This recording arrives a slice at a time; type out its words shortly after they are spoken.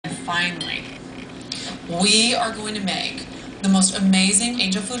finally, we are going to make the most amazing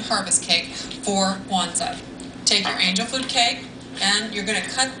angel food harvest cake for Kwanzaa. Take your angel food cake and you're going to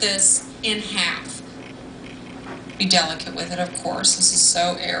cut this in half. Be delicate with it, of course. This is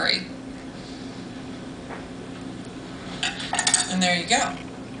so airy. And there you go.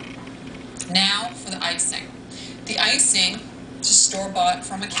 Now for the icing. The icing, just store-bought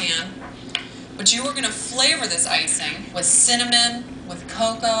from a can, but you are going to flavor this icing with cinnamon, with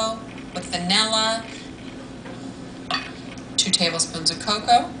cocoa, with vanilla, 2 tablespoons of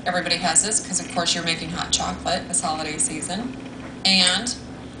cocoa. Everybody has this because, of course, you're making hot chocolate this holiday season. And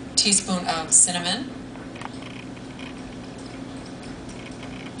a teaspoon of cinnamon.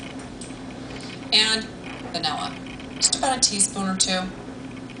 And vanilla. Just about a teaspoon or 2.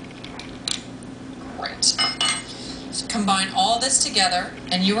 Great. So combine all this together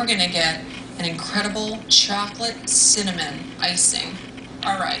and you are going to get an incredible chocolate cinnamon icing.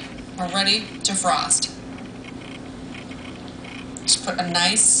 All right, we're ready to frost. Just put a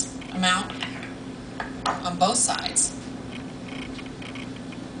nice amount on both sides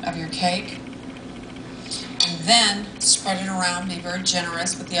of your cake. And then spread it around. Be very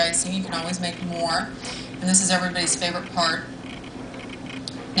generous with the icing. You can always make more. And this is everybody's favorite part.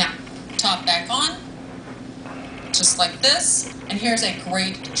 Now, top back on, just like this. And here's a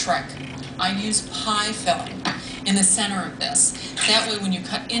great trick. I use pie filling in the center of this. That way when you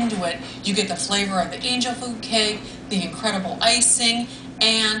cut into it, you get the flavor of the angel food cake, the incredible icing,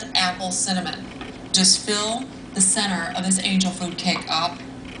 and apple cinnamon. Just fill the center of this angel food cake up.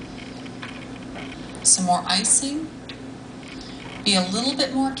 Some more icing. Be a little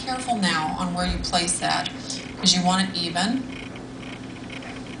bit more careful now on where you place that because you want it even.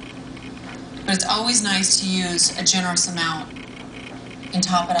 But it's always nice to use a generous amount and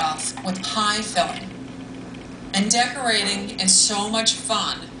top it off with pie filling. And decorating is so much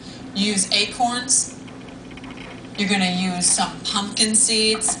fun. Use acorns. You're going to use some pumpkin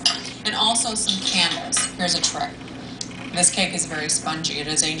seeds and also some candles. Here's a trick. This cake is very spongy. It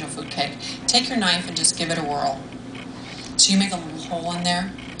is angel food cake. Take your knife and just give it a whirl. So you make a little hole in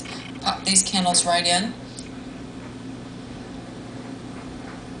there. Pop these candles right in.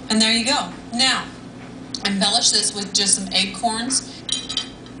 And there you go. Now, embellish this with just some acorns,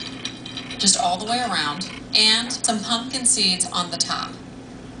 just all the way around, and some pumpkin seeds on the top.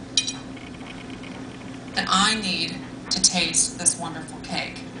 And I need to taste this wonderful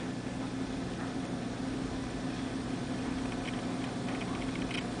cake.